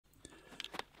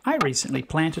I recently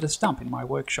planted a stump in my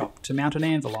workshop to mount an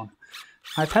anvil on.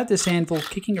 I've had this anvil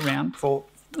kicking around for,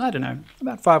 I don't know,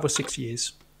 about 5 or 6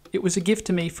 years. It was a gift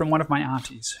to me from one of my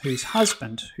aunties, whose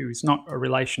husband, who is not a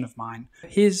relation of mine,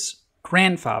 his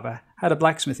grandfather had a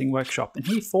blacksmithing workshop and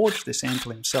he forged this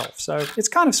anvil himself. So it's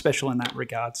kind of special in that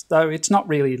regards, though it's not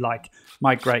really like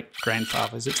my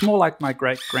great-grandfather's. It's more like my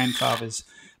great-grandfather's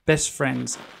best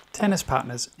friend's tennis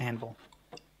partner's anvil.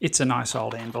 It's a nice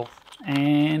old anvil,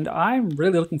 and I'm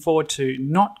really looking forward to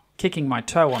not kicking my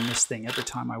toe on this thing every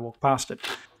time I walk past it.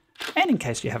 And in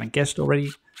case you haven't guessed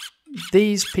already,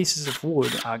 these pieces of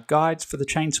wood are guides for the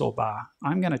chainsaw bar.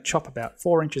 I'm going to chop about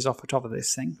 4 inches off the top of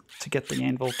this thing to get the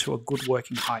anvil to a good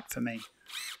working height for me.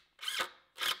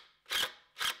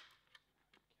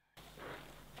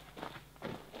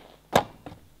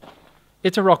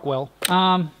 It's a Rockwell.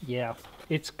 Yeah,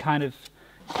 it's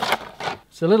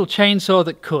a little chainsaw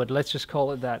that could, let's just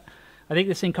call it that. I think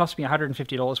this thing cost me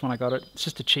 $150 when I got it. It's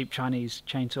just a cheap Chinese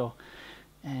chainsaw.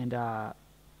 And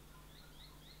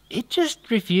it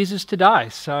just refuses to die.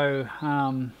 So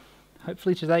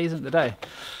hopefully today isn't the day.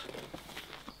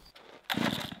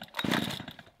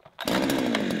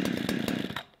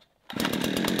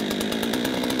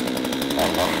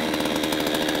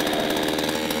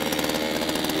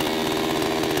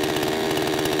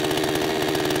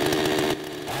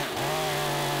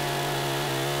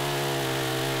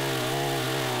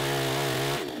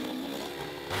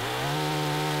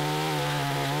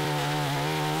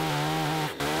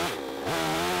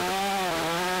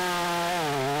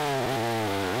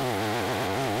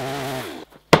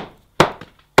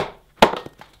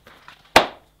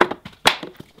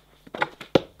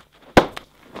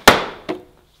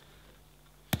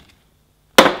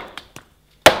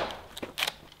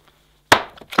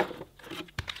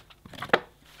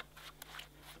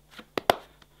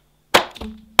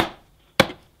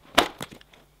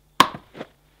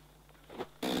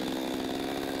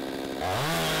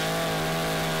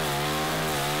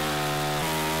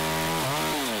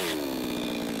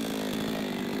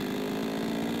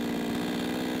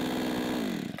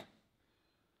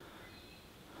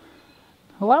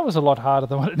 Well, that was a lot harder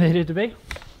than what it needed to be.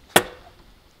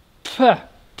 I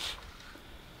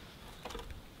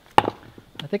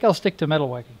think I'll stick to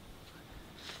metalworking.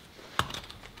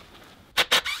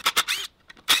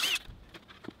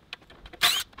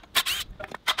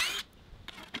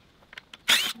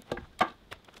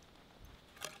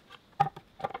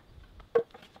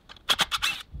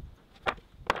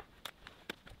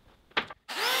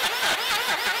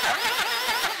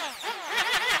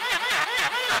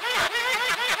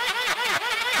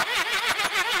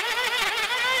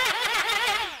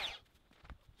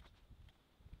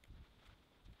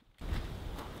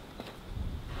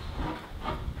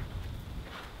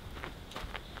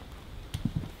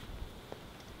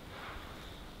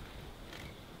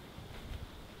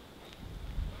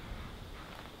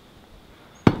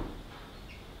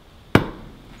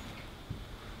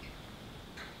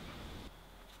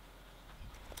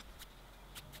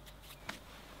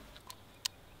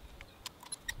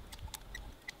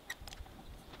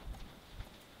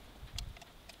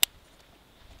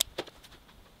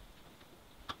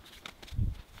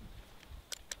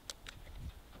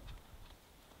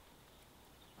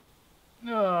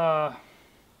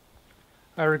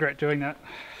 I regret doing that.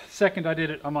 Second I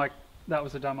did it, I'm like, that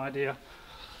was a dumb idea.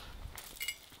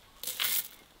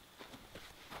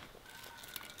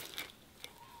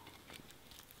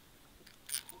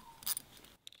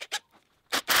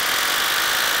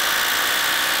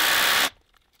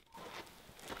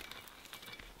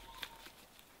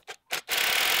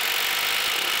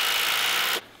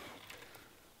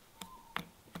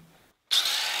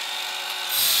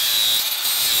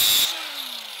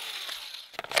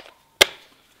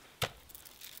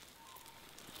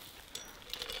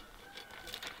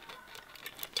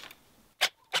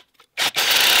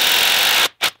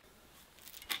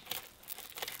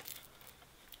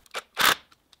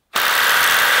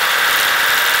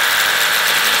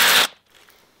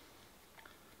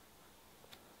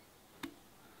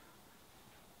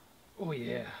 Oh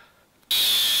yeah.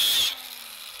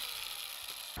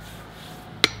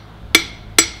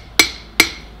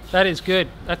 That is good.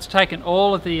 That's taken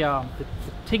all of the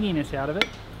tinginess out of it.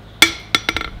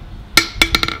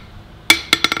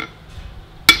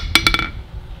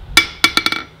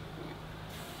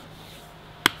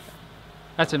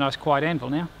 That's a nice quiet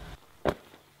anvil now.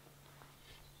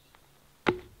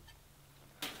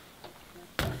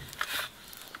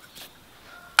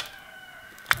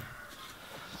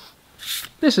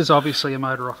 This is obviously a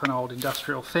motor off an old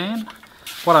industrial fan.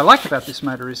 What I like about this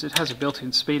motor is it has a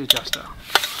built-in speed adjuster.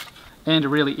 and a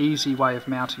really easy way of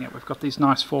mounting it. We've got these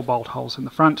nice 4-bolt holes in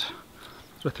the front.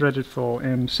 We're threaded for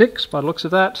M6 by the looks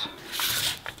of that.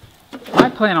 I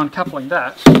plan on coupling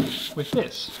that with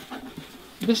this.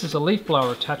 This is a leaf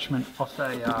blower attachment off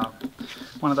a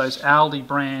one of those Aldi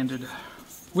branded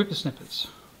whippersnippers.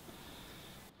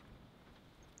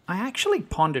 I actually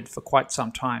pondered for quite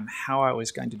some time how I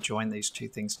was going to join these two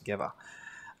things together.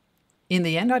 In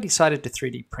the end, I decided to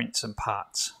 3D print some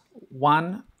parts.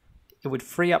 One, it would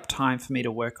free up time for me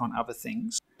to work on other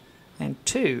things. And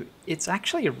two, it's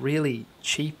actually a really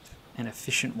cheap and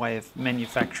efficient way of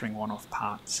manufacturing one-off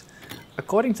parts.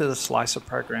 According to the slicer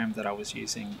program that I was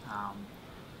using, I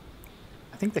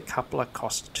think the coupler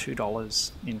cost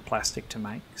 $2 in plastic to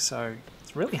make, so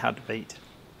it's really hard to beat.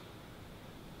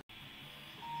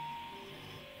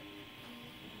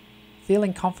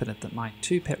 Feeling confident that my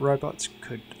two pet robots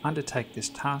could undertake this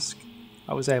task,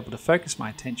 I was able to focus my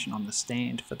attention on the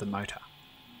stand for the motor.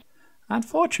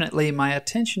 Unfortunately, my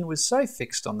attention was so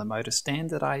fixed on the motor stand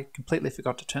that I completely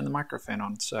forgot to turn the microphone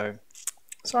on, so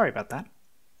sorry about that.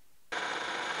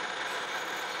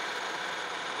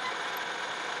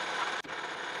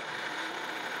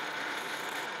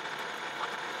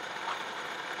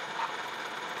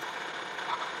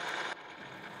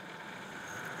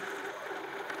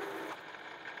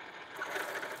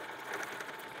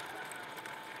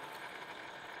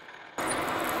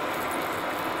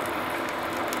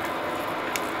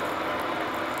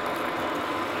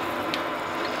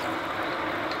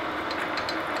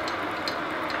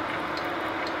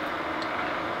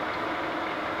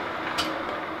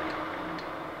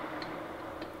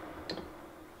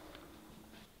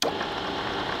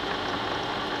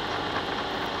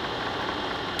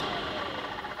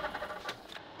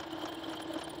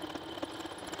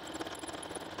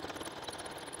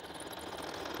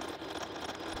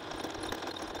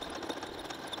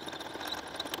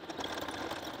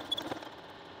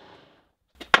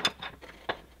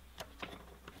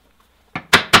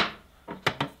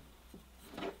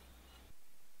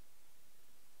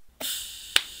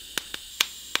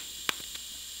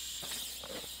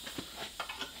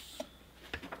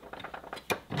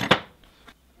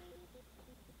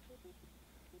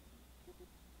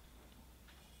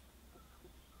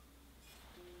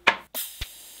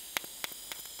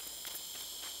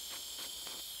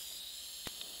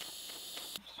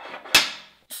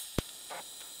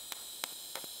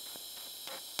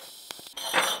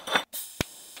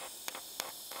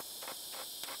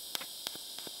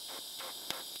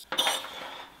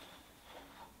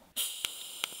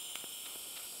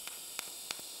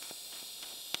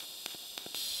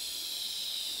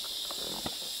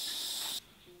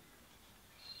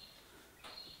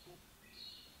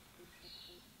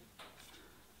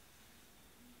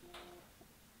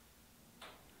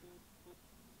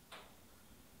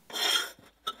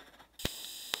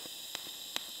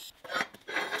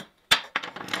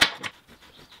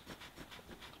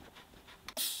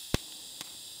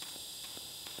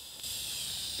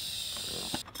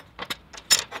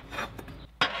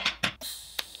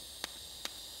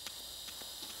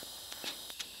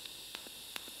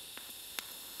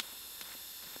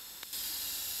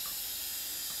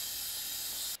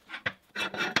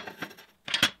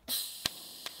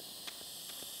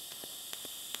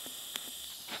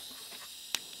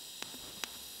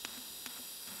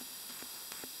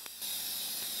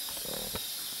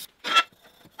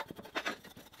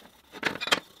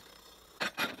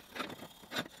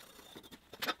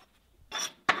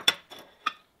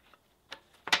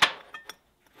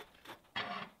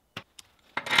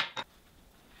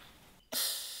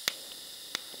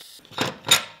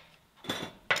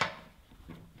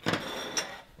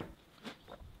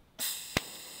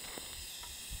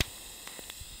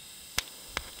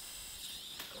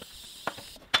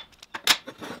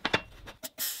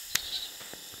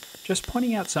 Just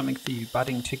pointing out something for you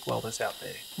budding TIG welders out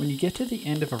there. When you get to the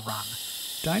end of a run,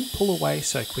 don't pull away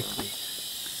so quickly.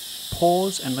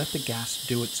 Pause and let the gas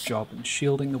do its job in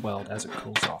shielding the weld as it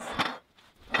cools off.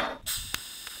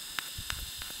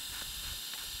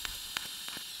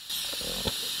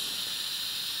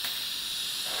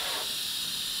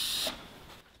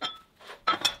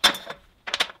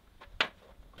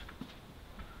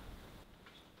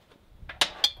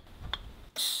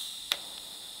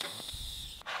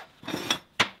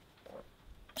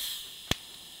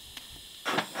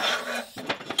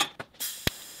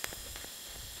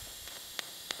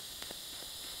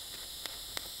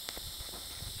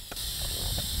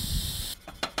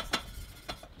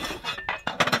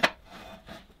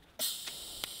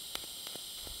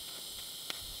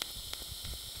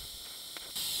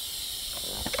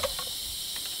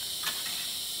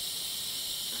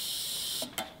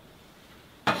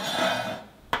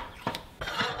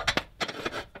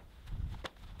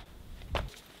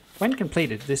 When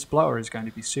completed, this blower is going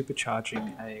to be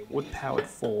supercharging a wood-powered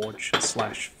forge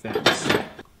slash furnace.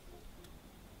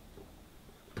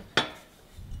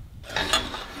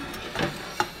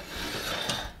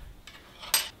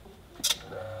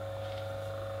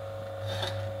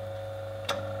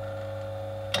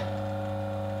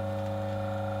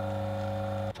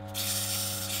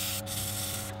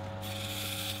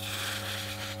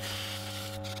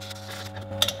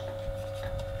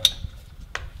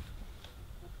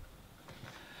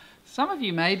 Some of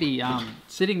you may be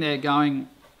sitting there going,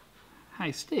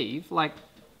 hey Steve, like,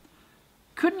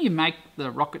 couldn't you make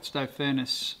the rocket stove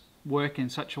furnace work in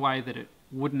such a way that it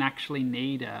wouldn't actually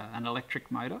need an electric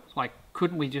motor? Like,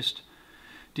 couldn't we just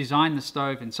design the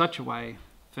stove in such a way,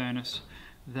 furnace,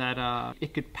 that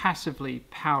it could passively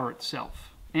power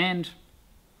itself? And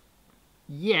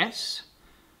yes,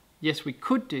 we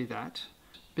could do that,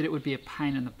 but it would be a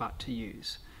pain in the butt to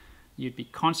use. You'd be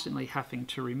constantly having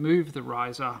to remove the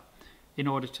riser in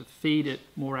order to feed it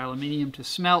more aluminium to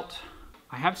smelt.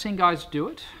 I have seen guys do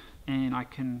it, and I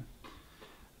can,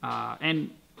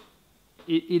 and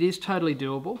it is totally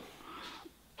doable,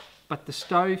 but the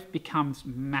stove becomes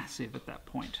massive at that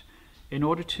point. In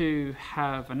order to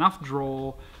have enough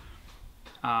draw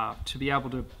to be able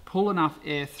to pull enough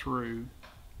air through,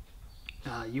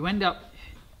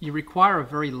 you require a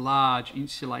very large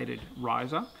insulated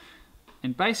riser.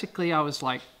 And basically I was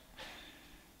like,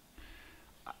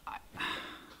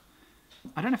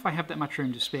 I don't know if I have that much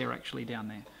room to spare actually down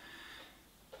there.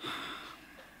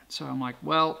 So I'm like,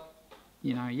 well,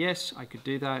 you know, yes, I could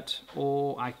do that,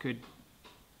 or I could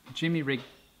jimmy rig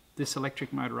this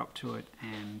electric motor up to it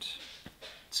and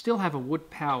still have a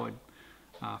wood-powered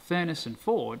furnace and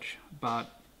forge,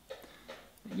 but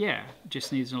yeah, it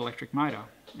just needs an electric motor.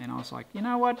 And I was like, you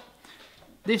know what?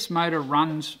 This motor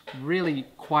runs really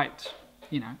quite,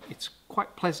 you know, it's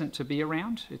quite pleasant to be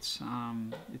around. It's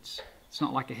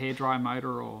not like a hairdryer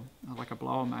motor or like a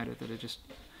blower motor that are just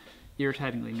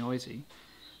irritatingly noisy.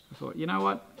 I thought, you know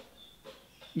what?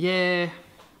 Yeah,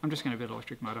 I'm just going to build an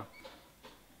electric motor.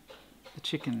 The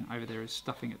chicken over there is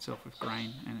stuffing itself with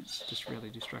grain and it's just really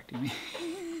distracting me.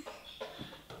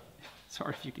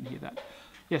 Sorry if you can hear that.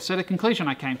 Yeah, so the conclusion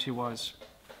I came to was,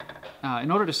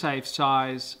 in order to save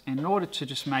size, and in order to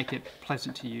just make it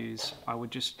pleasant to use, I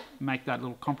would just make that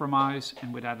little compromise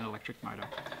and would add an electric motor.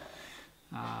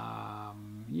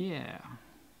 Yeah.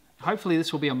 Hopefully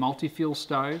this will be a multi-fuel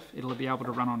stove. It'll be able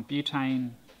to run on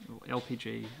butane,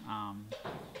 LPG,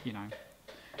 you know,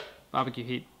 barbecue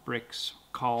heat, bricks,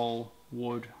 coal,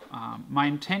 wood. My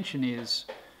intention is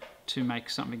to make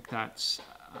something that's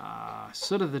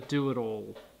sort of the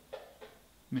do-it-all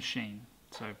machine.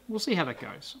 So we'll see how that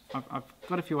goes. I've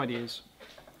got a few ideas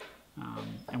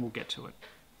and we'll get to it.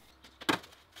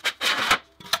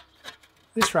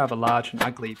 This rather large and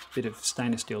ugly bit of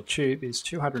stainless steel tube is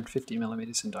 250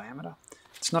 millimeters in diameter.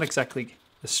 It's not exactly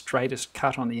the straightest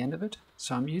cut on the end of it,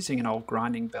 so I'm using an old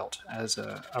grinding belt as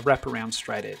a wraparound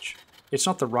straight edge. It's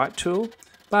not the right tool,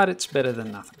 but it's better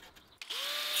than nothing.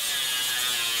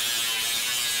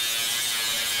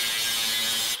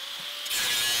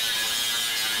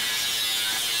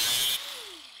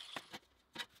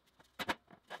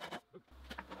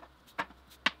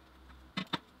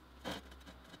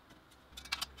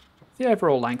 The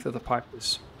overall length of the pipe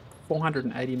is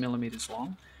 480 millimeters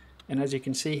long, and as you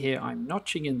can see here, I'm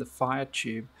notching in the fire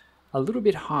tube a little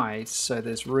bit high so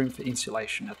there's room for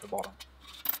insulation at the bottom.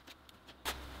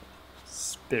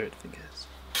 Spirit fingers.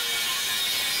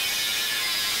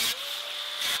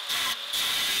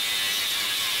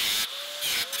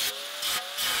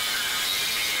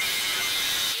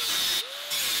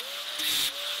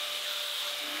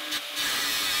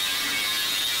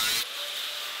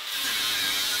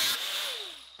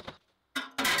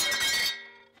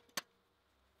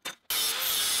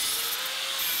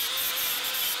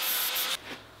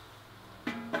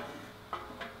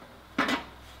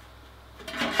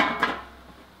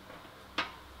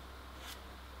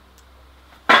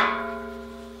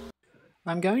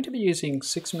 I'm going to be using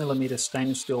 6mm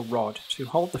stainless steel rod to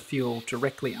hold the fuel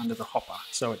directly under the hopper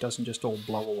so it doesn't just all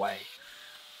blow away.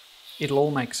 It'll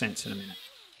all make sense in a minute.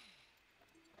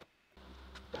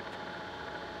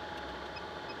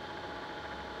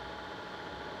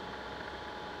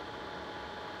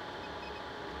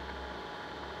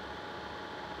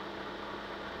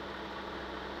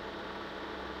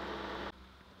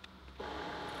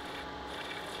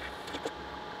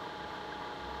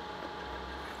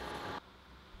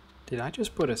 Did I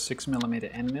just put a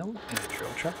 6mm end mill in a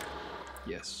drill truck?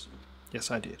 Yes.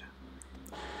 Yes, I did.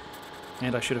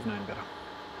 And I should have known better.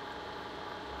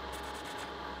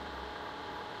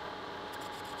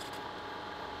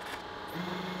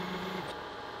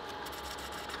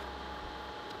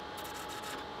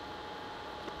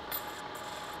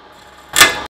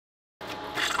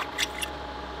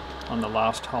 On the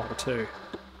last hole too.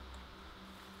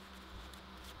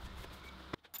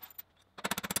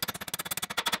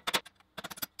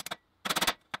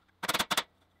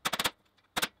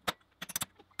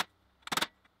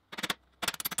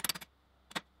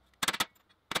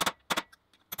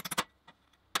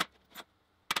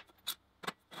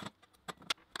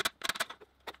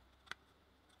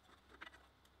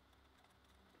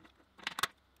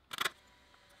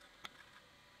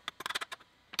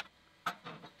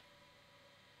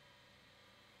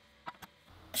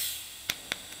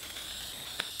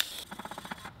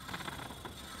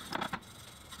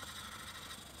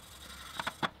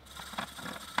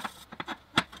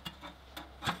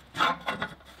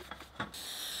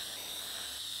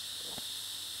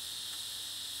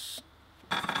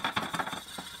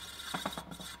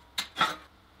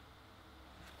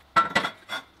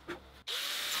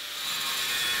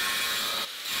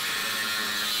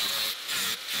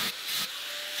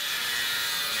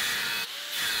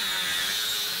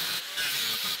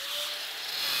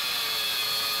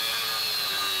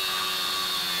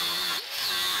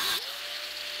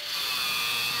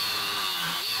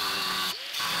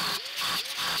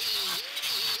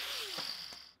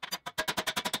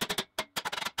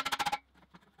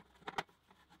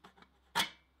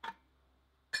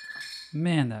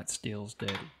 Man, that steel's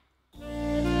dirty.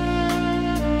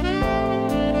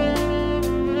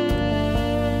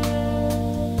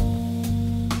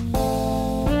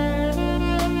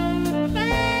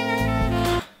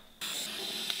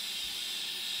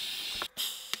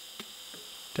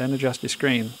 Don't adjust your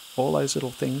screen. All those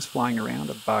little things flying around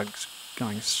are bugs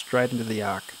going straight into the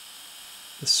arc.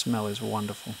 The smell is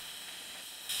wonderful.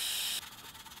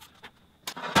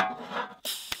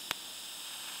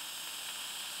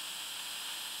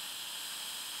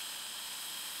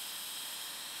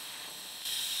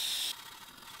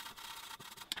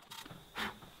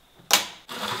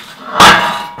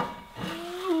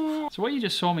 So what you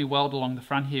just saw me weld along the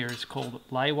front here is called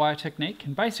lay wire technique,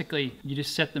 and basically you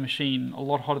just set the machine a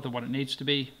lot hotter than what it needs to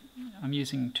be. I'm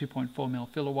using 2.4mm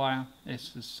filler wire.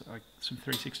 This is like some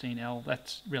 316L.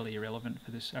 That's really irrelevant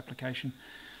for this application.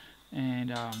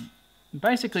 And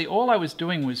basically all I was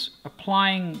doing was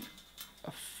applying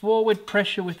a forward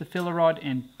pressure with the filler rod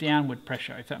and downward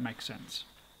pressure, if that makes sense.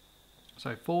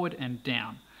 So forward and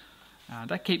down.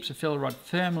 That keeps the filler rod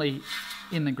firmly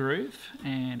in the groove,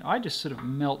 and I just sort of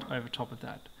melt over top of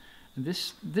that. And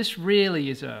this really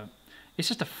is it's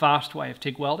just a fast way of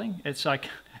TIG welding. It's like,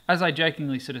 as I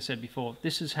jokingly sort of said before,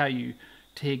 this is how you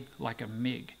TIG like a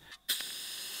MIG.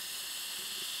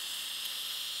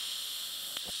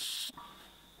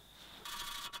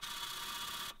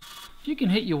 If you can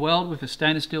hit your weld with a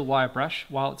stainless steel wire brush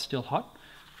while it's still hot,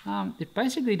 it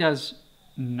basically does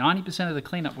 90% of the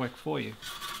cleanup work for you.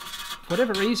 For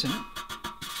whatever reason,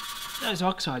 those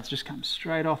oxides just come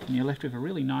straight off and you're left with a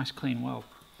really nice clean weld.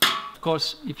 Of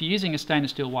course, if you're using a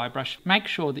stainless steel wire brush, make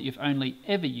sure that you've only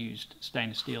ever used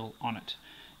stainless steel on it.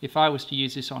 If I was to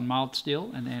use this on mild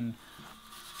steel and then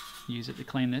use it to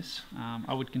clean this,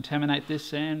 I would contaminate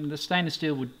this and the stainless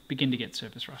steel would begin to get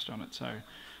surface rust on it. So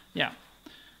yeah,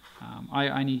 I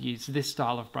only use this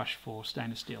style of brush for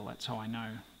stainless steel. That's how I know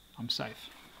I'm safe.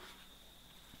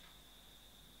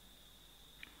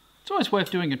 It's always worth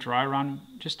doing a dry run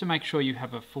just to make sure you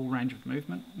have a full range of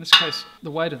movement. In this case, the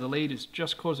weight of the lead is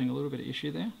just causing a little bit of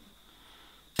issue there.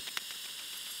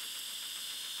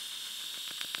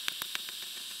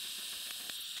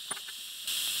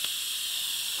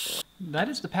 That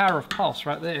is the power of pulse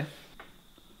right there.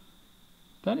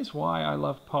 That is why I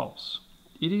love pulse.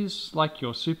 It is like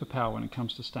your superpower when it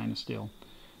comes to stainless steel.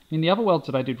 I mean, the other welds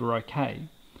that I did were okay,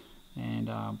 and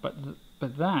but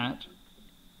that,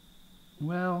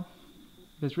 well,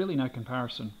 there's really no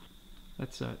comparison.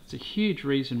 It's a huge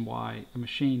reason why a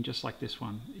machine just like this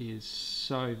one is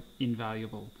so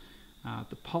invaluable.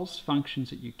 The pulse functions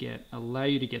that you get allow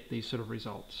you to get these sort of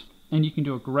results. And you can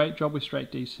do a great job with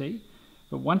straight DC,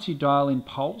 but once you dial in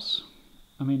pulse,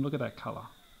 I mean, look at that color.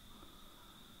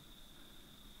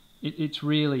 It's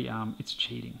really, it's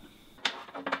cheating.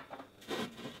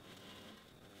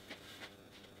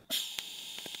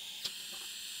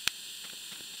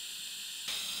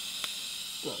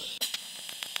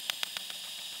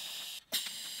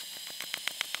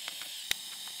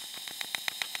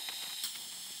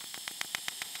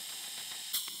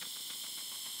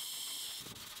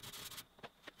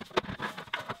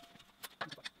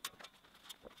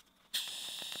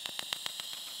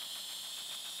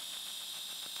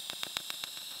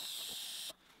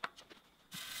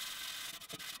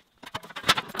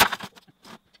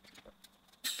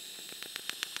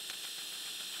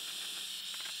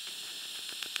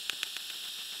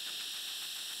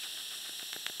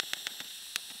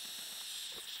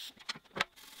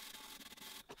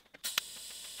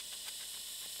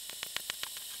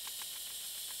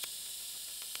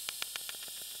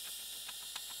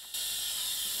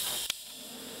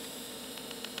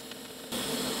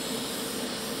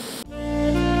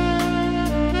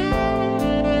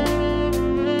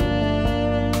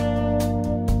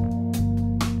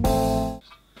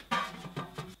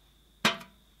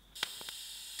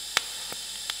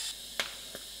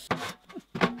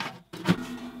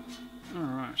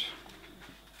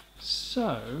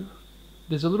 So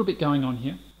there's a little bit going on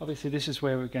here. Obviously this is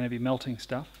where we're going to be melting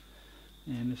stuff,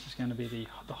 and this is going to be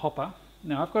the hopper.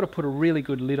 Now I've got to put a really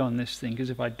good lid on this thing, because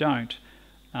if I don't,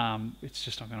 it's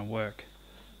just not going to work.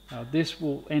 This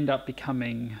will end up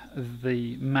becoming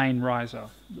the main riser.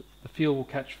 The fuel will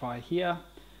catch fire here,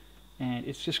 and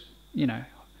it's just, you know,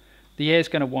 the air's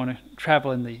going to want to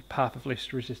travel in the path of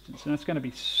least resistance, and it's going to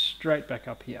be straight back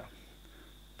up here.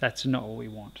 That's not what we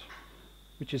want,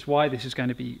 which is why this is going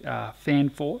to be fan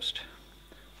forced.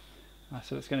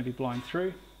 So it's going to be blowing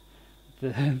through.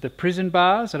 The prison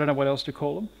bars, I don't know what else to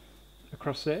call them,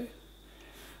 across there.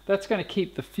 That's going to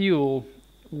keep the fuel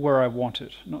where I want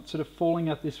it, not sort of falling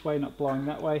out this way, not blowing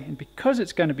that way. And because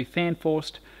it's going to be fan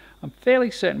forced, I'm fairly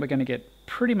certain we're going to get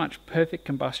pretty much perfect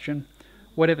combustion.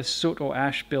 Whatever soot or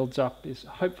ash builds up is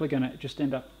hopefully going to just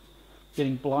end up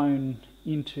getting blown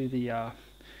into the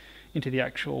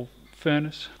actual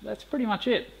furnace. That's pretty much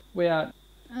it. We are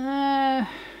 80%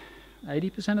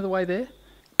 of the way there.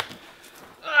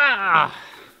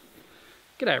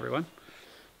 G'day everyone.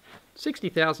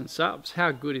 60,000 subs,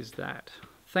 how good is that?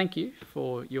 Thank you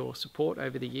for your support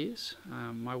over the years.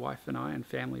 My wife and I and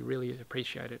family really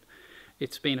appreciate it.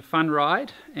 It's been a fun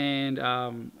ride, and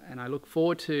I look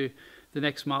forward to the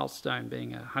next milestone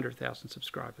being 100,000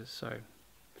 subscribers. So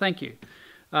thank you.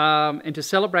 And to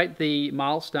celebrate the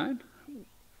milestone,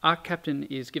 Arc Captain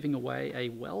is giving away a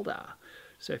welder.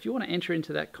 So if you want to enter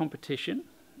into that competition,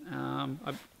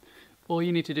 all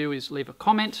you need to do is leave a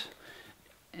comment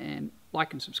and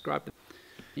like and subscribe.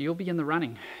 You'll be in the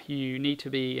running. You need to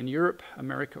be in Europe,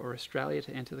 America or Australia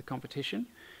to enter the competition.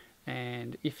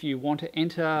 And if you want to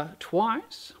enter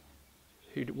twice,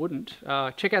 who wouldn't,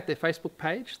 check out their Facebook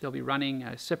page. They'll be running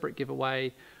a separate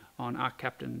giveaway on Arc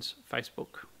Captain's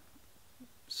Facebook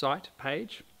site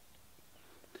page.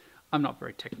 I'm not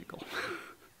very technical.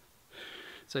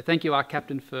 So thank you, Arc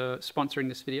Captain, for sponsoring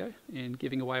this video and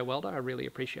giving away a welder. I really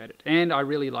appreciate it. And I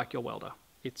really like your welder.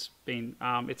 It's been,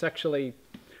 it's actually,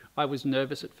 I was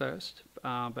nervous at first,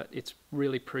 but it's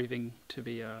really proving to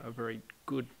be a very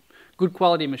good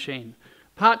quality machine.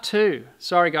 Part 2.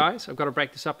 Sorry guys, I've got to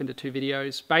break this up into 2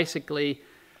 videos. Basically,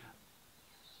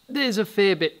 there's a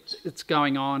fair bit that's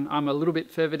going on. I'm a little bit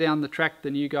further down the track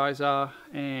than you guys are,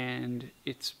 and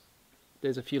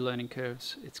there's a few learning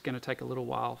curves. It's going to take a little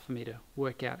while for me to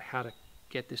work out how to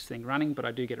get this thing running, but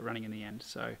I do get it running in the end.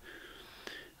 So,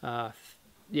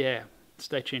 yeah,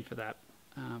 stay tuned for that.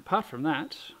 Apart from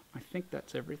that, I think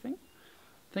that's everything.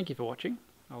 Thank you for watching.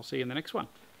 I'll see you in the next one.